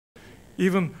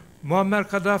Even Muammar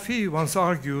Gaddafi once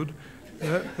argued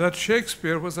that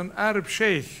Shakespeare was an Arab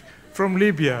sheikh from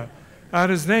Libya,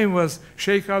 and his name was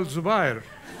Sheikh al-Zubair.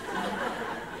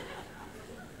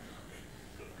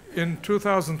 In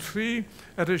 2003,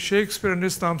 at a Shakespeare and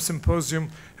Islam symposium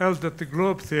held at the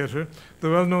Globe Theatre, the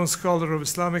well-known scholar of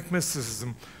Islamic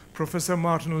mysticism, Professor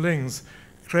Martin Lings,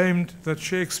 claimed that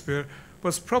Shakespeare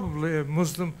was probably a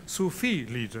Muslim Sufi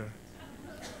leader.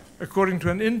 According to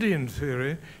an Indian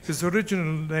theory, his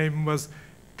original name was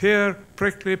Pierre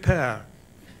Prickly Pear.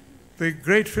 The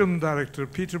great film director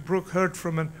Peter Brook heard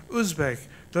from an Uzbek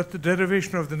that the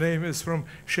derivation of the name is from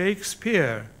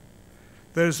Shakespeare.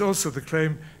 There is also the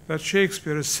claim that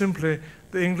Shakespeare is simply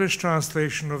the English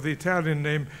translation of the Italian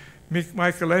name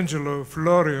Michelangelo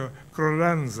Florio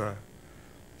Crolanza.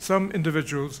 Some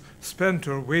individuals spent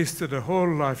or wasted a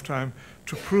whole lifetime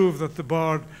to prove that the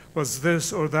bard was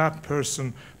this or that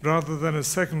person rather than a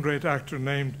second-rate actor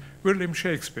named William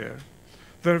Shakespeare.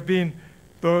 There have been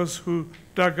those who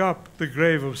dug up the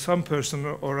grave of some person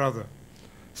or other.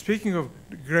 Speaking of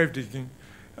grave digging,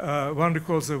 one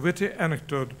recalls a witty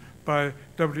anecdote by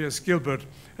W.S. Gilbert,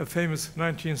 a famous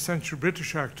 19th century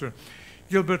British actor.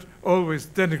 Gilbert always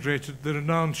denigrated the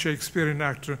renowned Shakespearean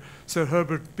actor Sir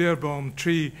Herbert Beerbohm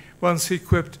Tree. Once he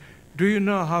quipped, "Do you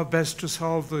know how best to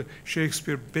solve the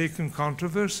Shakespeare-Bacon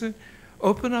controversy?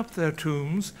 Open up their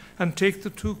tombs and take the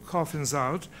two coffins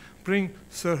out, bring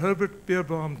Sir Herbert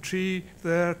Beerbohm Tree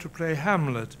there to play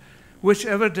Hamlet.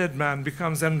 Whichever dead man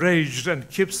becomes enraged and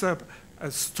keeps up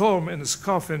a storm in his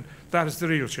coffin, that is the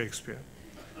real Shakespeare."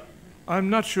 I'm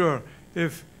not sure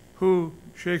if who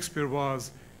Shakespeare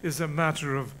was is a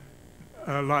matter of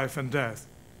life and death.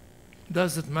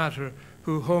 Does it matter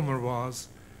who Homer was?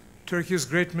 Turkey's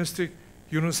great mystic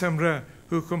Yunus Emre,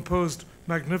 who composed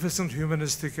magnificent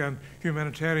humanistic and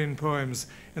humanitarian poems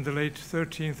in the late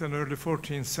 13th and early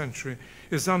 14th century,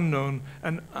 is unknown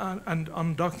and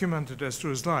undocumented as to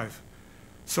his life.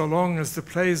 So long as the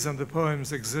plays and the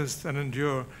poems exist and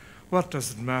endure, what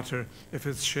does it matter if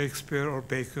it's Shakespeare or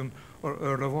Bacon or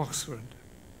Earl of Oxford?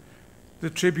 The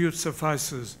tribute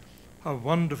suffices. How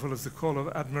wonderful is the call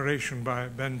of admiration by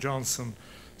Ben Jonson.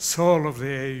 Soul of the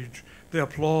age, the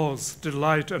applause,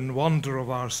 delight, and wonder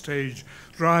of our stage,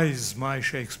 rise, my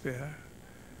Shakespeare.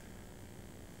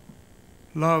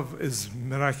 Love is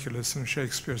miraculous in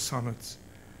Shakespeare's sonnets.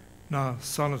 Now,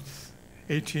 Sonnet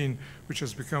 18, which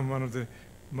has become one of the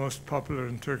most popular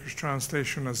in Turkish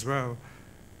translation as well.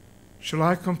 Shall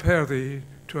I compare thee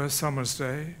to a summer's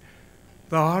day?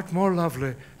 Thou art more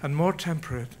lovely and more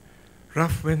temperate.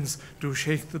 Rough winds do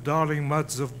shake the darling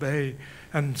muds of bay,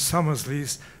 and summer's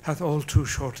lease hath all too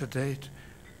short a date.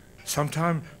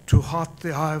 Sometime too hot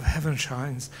the eye of heaven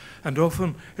shines, and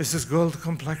often is his gold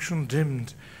complexion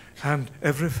dimmed, and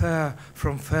every fair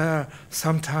from fair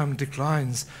sometime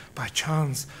declines by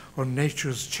chance or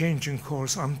nature's changing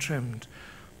course untrimmed.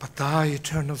 But thy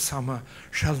eternal summer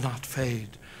shall not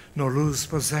fade, nor lose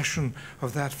possession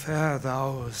of that fair thou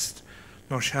owest,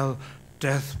 nor shall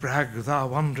death brag thou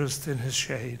wanderest in his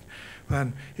shade,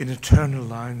 when in eternal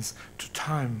lines to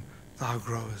time thou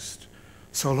growest.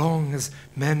 So long as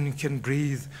men can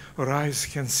breathe or eyes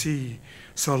can see,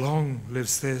 so long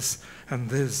lives this, and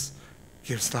this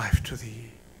gives life to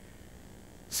thee.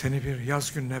 Seni bir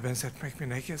yaz gününe benzetmek mi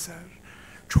ne gezer?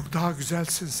 Çok daha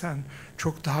güzelsin sen,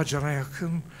 çok daha cana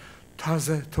yakın.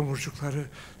 Taze tomurcukları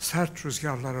sert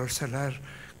rüzgarlar örseler,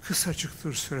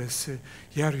 kısacıktır süresi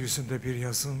yeryüzünde bir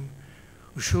yazın.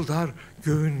 Işıldar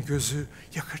göğün gözü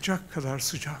yakacak kadar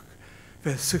sıcak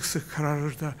ve sık sık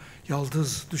kararır da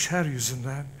yaldız düşer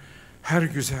yüzünden. Her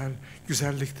güzel,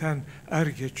 güzellikten er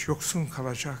geç yoksun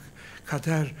kalacak,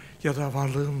 kader ya da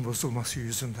varlığın bozulması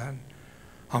yüzünden.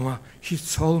 Ama hiç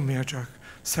solmayacak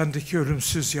sendeki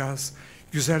ölümsüz yaz,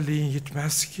 güzelliğin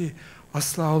yitmez ki,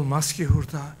 asla olmaz ki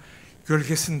hurda.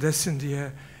 Gölgesindesin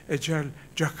diye ecel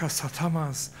caka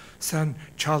satamaz, sen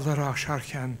çağları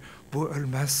aşarken bu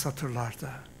ölmez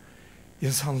satırlarda.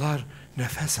 İnsanlar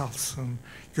nefes alsın,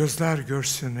 gözler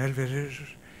görsün el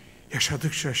verir.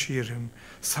 Yaşadıkça şiirim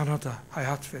sana da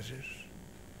hayat verir.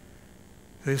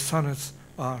 These sonnets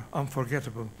are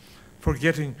unforgettable.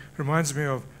 Forgetting reminds me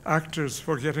of actors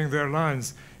forgetting their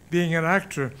lines. Being an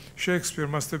actor, Shakespeare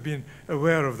must have been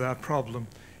aware of that problem.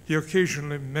 He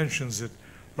occasionally mentions it.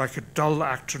 Like a dull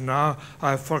actor now,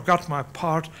 I have forgot my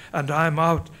part and I am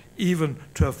out even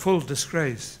to a full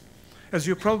disgrace. As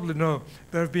you probably know,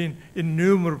 there have been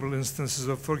innumerable instances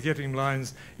of forgetting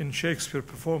lines in Shakespeare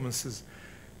performances.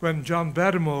 When John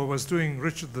Barrymore was doing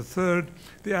Richard III,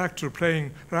 the actor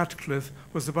playing Ratcliffe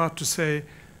was about to say,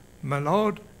 "My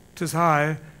lord, 'tis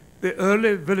I, the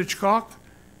early village cock,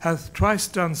 hath twice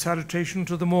done salutation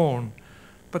to the morn,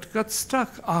 but got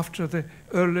stuck after the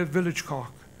early village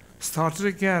cock. Started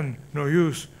again, no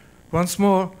use. Once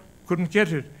more, couldn't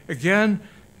get it. Again,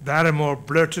 Barrymore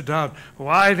blurted out,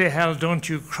 "Why the hell don't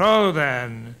you crow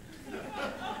then?"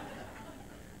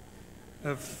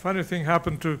 A funny thing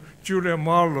happened to Julia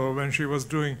Marlowe when she was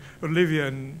doing Olivia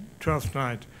in Twelfth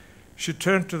Night. She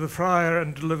turned to the friar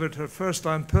and delivered her first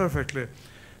line perfectly.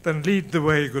 Then "Lead the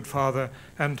way, good father,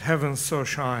 and heavens so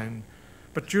shine."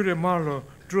 But Julia Marlowe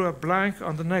drew a blank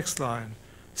on the next line.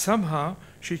 Somehow,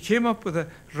 she came up with a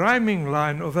rhyming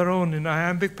line of her own in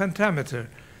iambic pentameter.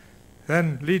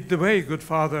 Then "Lead the way, good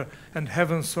father, and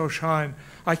heavens so shine."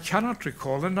 I cannot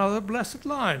recall another blessed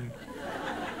line.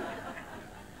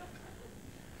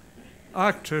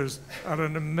 Actors are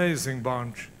an amazing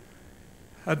bunch.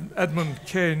 Edmund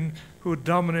Kean, who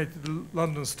dominated the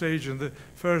London stage in the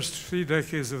first 3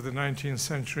 decades of the 19th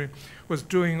century, was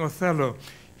doing Othello.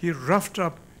 He roughed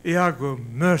up Iago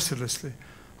mercilessly.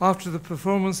 After the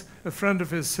performance, a friend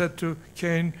of his said to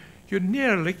Kean, "You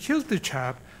nearly killed the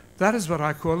chap. That is what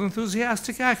I call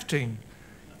enthusiastic acting."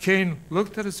 Kean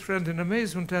looked at his friend in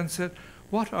amazement and said,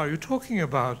 "What are you talking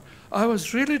about? I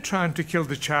was really trying to kill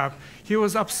the chap. He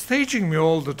was upstaging me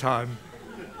all the time."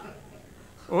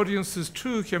 Audiences,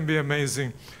 too, can be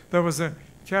amazing. There was a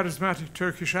charismatic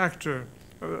Turkish actor,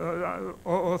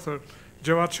 author,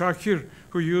 Cevat Şakir,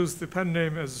 who used the pen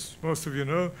name, as most of you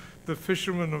know, the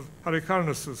fisherman of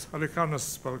Halikarnassus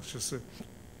balıkçısı.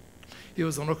 He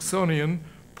was an Oxonian,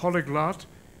 polyglot,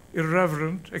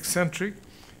 irreverent, eccentric.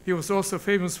 He was also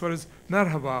famous for his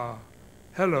merhaba,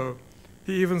 hello.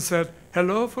 He even said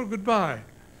hello for goodbye.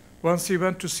 Once he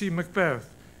went to see Macbeth.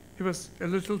 He was a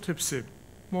little tipsy,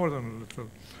 more than a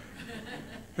little.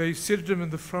 They seated him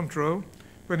in the front row.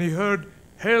 When he heard,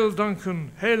 "Hail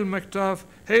Duncan, hail Macduff,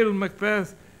 hail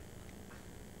Macbeth,"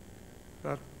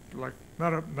 that, like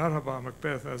Merhaba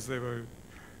Macbeth, as they were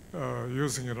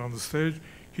using it on the stage,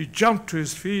 he jumped to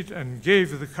his feet and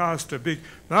gave the cast a big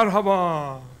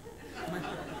Merhaba.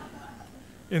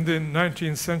 In the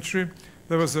 19th century,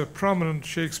 there was a prominent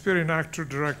Shakespearean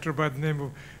actor-director by the name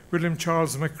of William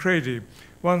Charles Macready.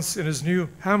 Once in his new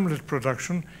Hamlet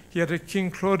production, he had a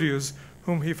King Claudius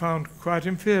whom he found quite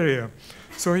inferior.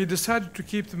 So he decided to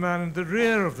keep the man in the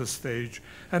rear of the stage,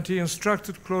 and he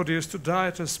instructed Claudius to die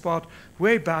at a spot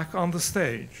way back on the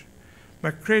stage.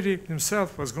 Macready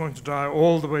himself was going to die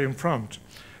all the way in front,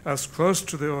 as close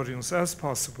to the audience as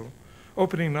possible.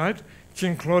 Opening night,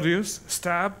 King Claudius,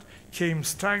 stabbed, came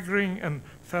staggering and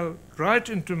fell right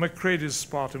into Macready's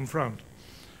spot in front.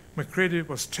 Macready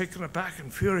was taken aback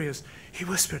and furious. He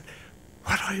whispered,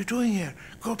 "What are you doing here?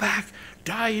 Go back,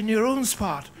 die in your own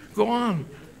spot, go on."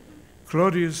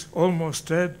 Claudius, almost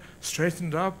dead,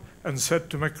 straightened up and said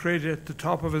to Macready at the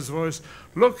top of his voice,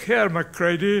 "Look here,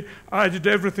 Macready, I did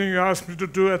everything you asked me to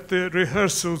do at the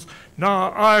rehearsals.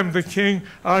 Now I'm the king,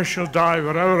 I shall die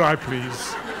wherever I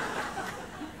please."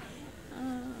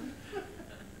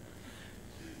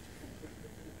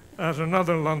 At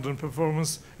another London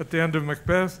performance, at the end of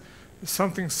Macbeth,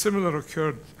 something similar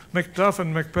occurred. Macduff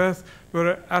and Macbeth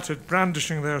were at it,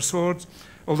 brandishing their swords.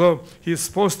 Although he is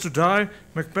supposed to die,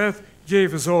 Macbeth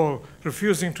gave his all,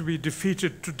 refusing to be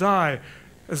defeated, to die.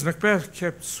 As Macbeth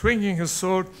kept swinging his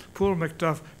sword, poor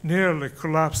Macduff nearly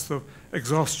collapsed of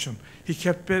exhaustion. He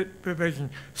kept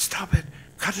begging, "Stop it,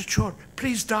 cut it short,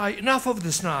 please die, enough of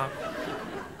this now."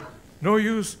 No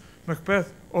use.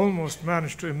 Macbeth almost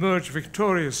managed to emerge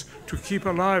victorious, to keep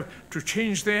alive, to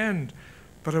change the end.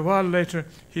 But a while later,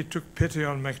 he took pity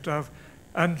on Macduff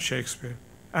and Shakespeare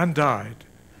and died.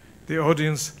 The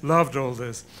audience loved all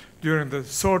this. During the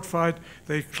sword fight,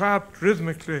 they clapped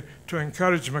rhythmically to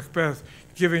encourage Macbeth,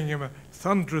 giving him a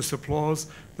thunderous applause.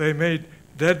 They made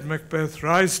dead Macbeth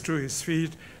rise to his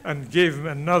feet and gave him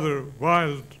another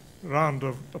wild round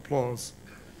of applause.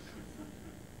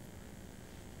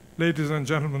 Ladies and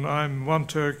gentlemen, I'm one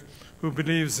Turk who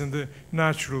believes in the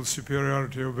natural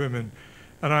superiority of women,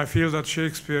 and I feel that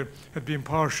Shakespeare had been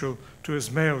partial to his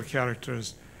male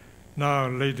characters. Now,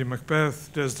 Lady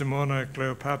Macbeth, Desdemona,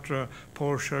 Cleopatra,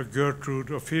 Portia, Gertrude,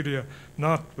 Ophelia,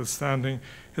 notwithstanding,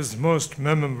 his most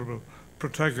memorable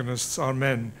protagonists are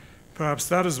men. Perhaps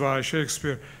that is why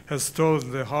Shakespeare has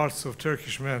stolen the hearts of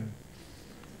Turkish men.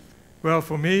 Well,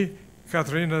 for me,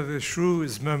 Katharina the Shrew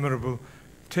is memorable.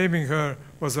 Taming her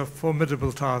was a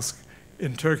formidable task.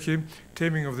 In Turkey,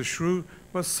 taming of the shrew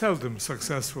was seldom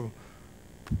successful,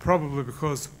 probably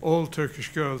because all Turkish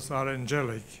girls are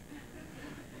angelic.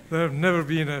 There have never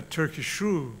been a Turkish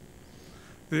shrew.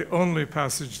 The only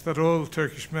passage that all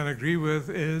Turkish men agree with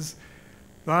is,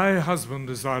 "Thy husband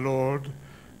is thy lord,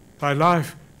 thy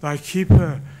life, thy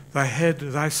keeper, thy head,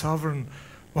 thy sovereign.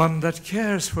 one that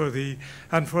cares for thee,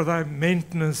 and for thy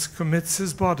maintenance commits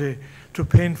his body to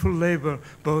painful labor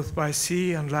both by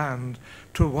sea and land,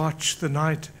 to watch the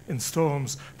night in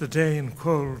storms, the day in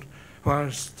cold,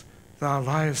 whilst thou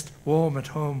liest warm at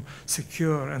home,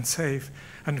 secure and safe,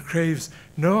 and craves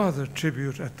no other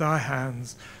tribute at thy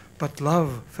hands, but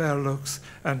love, fair looks,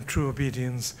 and true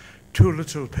obedience, too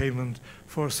little payment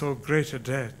for so great a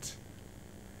debt.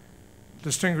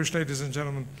 Distinguished ladies and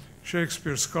gentlemen,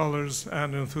 Shakespeare scholars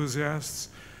and enthusiasts,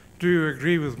 do you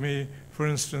agree with me, for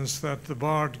instance, that the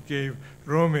bard gave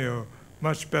Romeo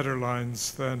much better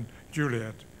lines than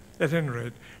Juliet? At any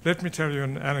rate, let me tell you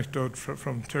an anecdote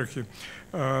from Turkey.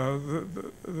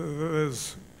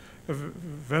 There's a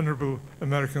venerable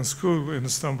American school in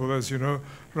Istanbul, as you know,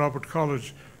 Robert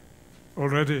College,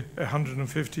 already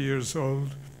 150 years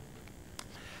old.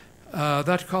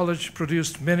 That college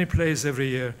produced many plays every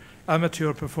year,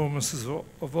 amateur performances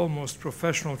of almost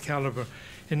professional caliber.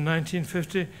 In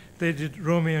 1950, they did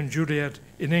Romeo and Juliet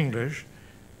in English,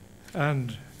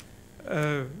 and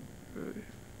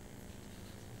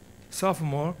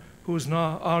sophomore, who is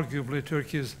now arguably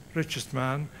Turkey's richest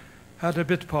man, had a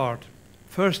bit part,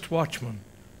 first watchman,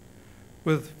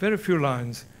 with very few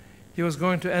lines. He was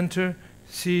going to enter,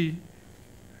 see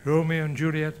Romeo and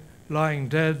Juliet lying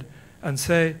dead, and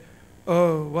say,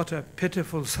 "Oh, what a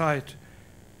pitiful sight."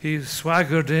 He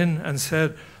swaggered in and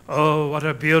said, "Oh, what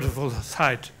a beautiful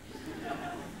sight."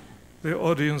 The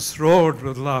audience roared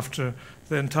with laughter.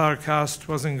 The entire cast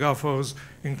was in guffos,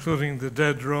 including the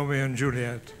dead Romeo and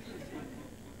Juliet.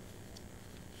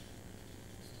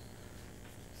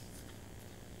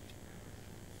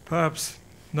 Perhaps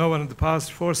no one in the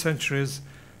past 4 centuries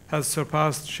has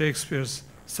surpassed Shakespeare's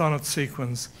sonnet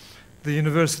sequence. The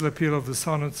universal appeal of the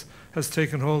sonnets has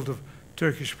taken hold of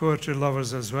Turkish poetry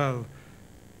lovers as well.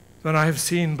 When I have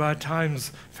seen by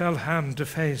time's fell hand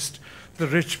defaced the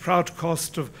rich proud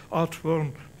cost of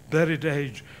outworn buried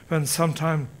age, when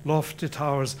sometime lofty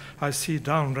towers I see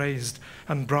down raised,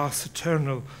 and brass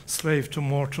eternal slave to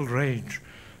mortal rage,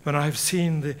 when I have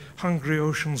seen the hungry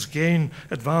oceans gain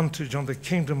advantage on the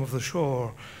kingdom of the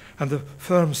shore, and the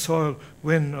firm soil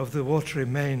win of the watery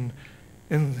main,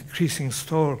 increasing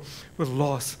store with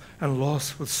loss and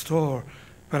loss with store,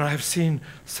 when I have seen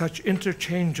such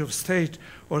interchange of state,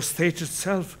 or state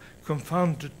itself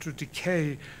confounded to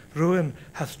decay, ruin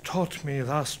hath taught me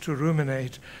thus to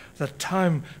ruminate, that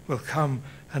time will come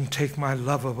and take my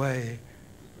love away.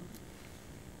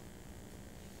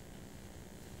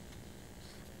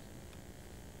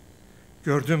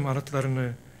 Gördüm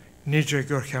anıtlarını nice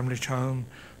görkemli çağın,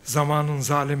 zamanın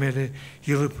zalim eli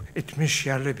yılıp etmiş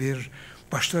yerle bir,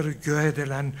 başları göğe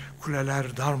delen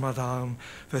kuleler darmadağın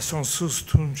ve sonsuz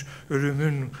tunç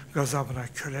ölümün gazabına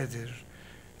köledir.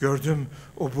 Gördüm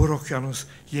o bur okyanus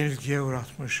yenilgiye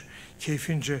uğratmış,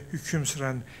 keyfince hüküm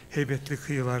süren heybetli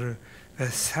kıyıları ve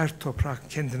sert toprak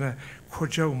kendine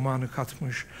koca ummanı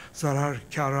katmış, zarar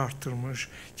kârı arttırmış,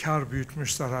 kâr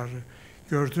büyütmüş zararı.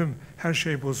 Gördüm her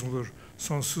şey bozulur,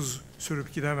 sonsuz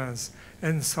sürüp gidemez,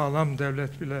 en sağlam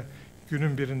devlet bile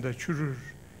günün birinde çürür.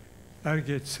 Er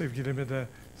geç sevgilimi de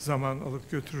zaman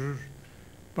alıp götürür.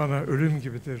 Bana ölüm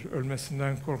gibidir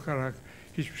ölmesinden korkarak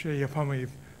hiçbir şey yapamayıp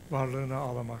varlığına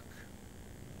ağlamak.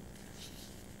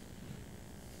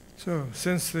 So,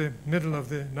 since the middle of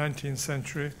the 19th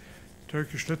century,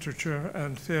 Turkish literature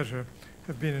and theater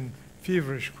have been in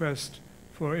feverish quest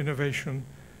for innovation.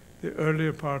 The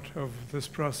earlier part of this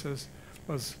process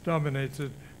was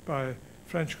dominated by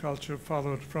French culture,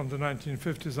 followed from the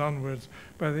 1950s onwards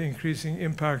by the increasing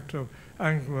impact of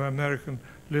Anglo-American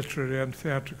literary and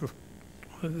theatrical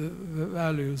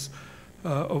values.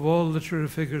 Of all literary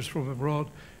figures from abroad,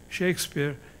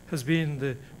 Shakespeare has been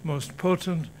the most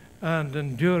potent and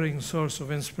enduring source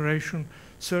of inspiration,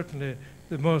 certainly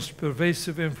the most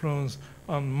pervasive influence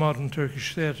on modern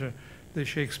Turkish theater. The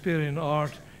Shakespearean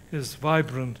art is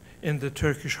vibrant in the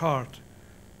Turkish heart.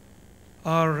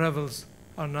 Our revels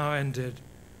are now ended.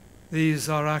 These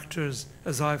are actors,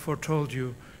 as I foretold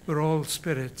you, were all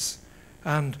spirits,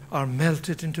 and are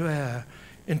melted into air,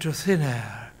 into thin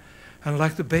air, and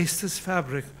like the baseless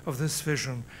fabric of this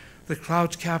vision, the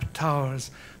cloud-capped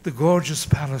towers, the gorgeous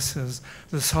palaces,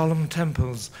 the solemn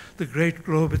temples, the great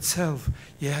globe itself,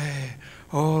 yea,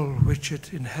 all which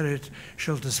it inherit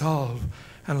shall dissolve,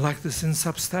 and like this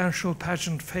insubstantial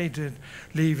pageant faded,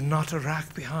 leave not a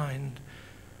rack behind.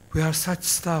 We are such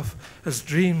stuff as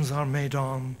dreams are made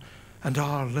on, and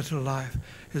our little life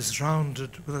is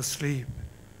rounded with a sleep.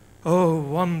 Oh,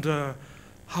 wonder,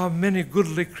 how many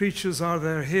goodly creatures are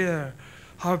there here,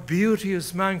 how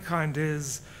beauteous mankind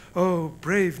is, oh,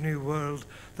 brave new world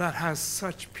that has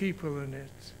such people in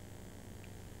it.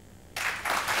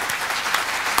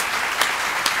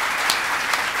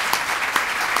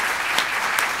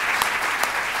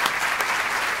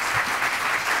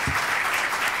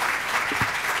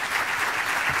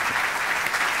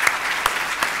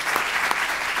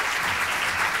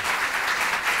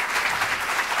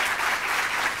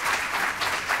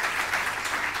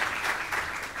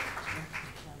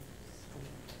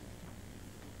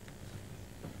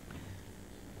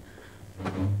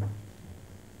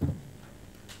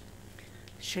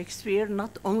 Shakespeare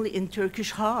not only in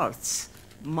Turkish hearts,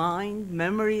 mind,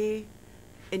 memory,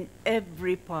 in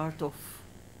every part of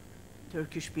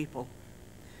Turkish people.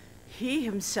 He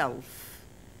himself,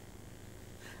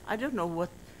 I don't know what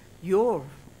your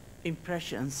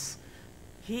impressions,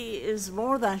 he is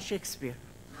more than Shakespeare,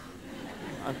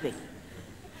 I think.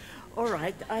 All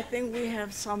right, I think we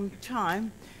have some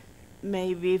time,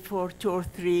 maybe for 2 or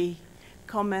 3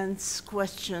 comments,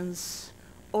 questions,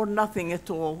 or nothing at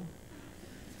all.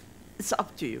 It's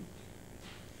up to you.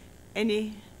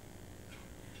 Any?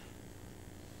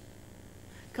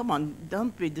 Come on,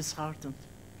 don't be disheartened.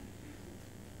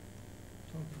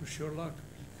 Don't push your luck.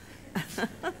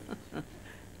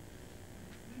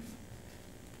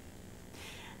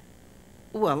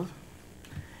 Well,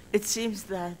 it seems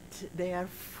that they are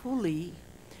fully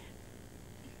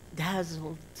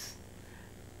dazzled.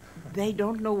 They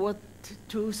don't know what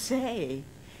to say.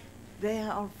 They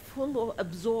are full of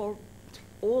absorbed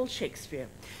all Shakespeare.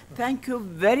 Thank you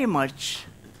very much,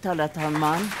 Talat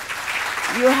Halman.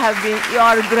 You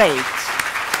are great.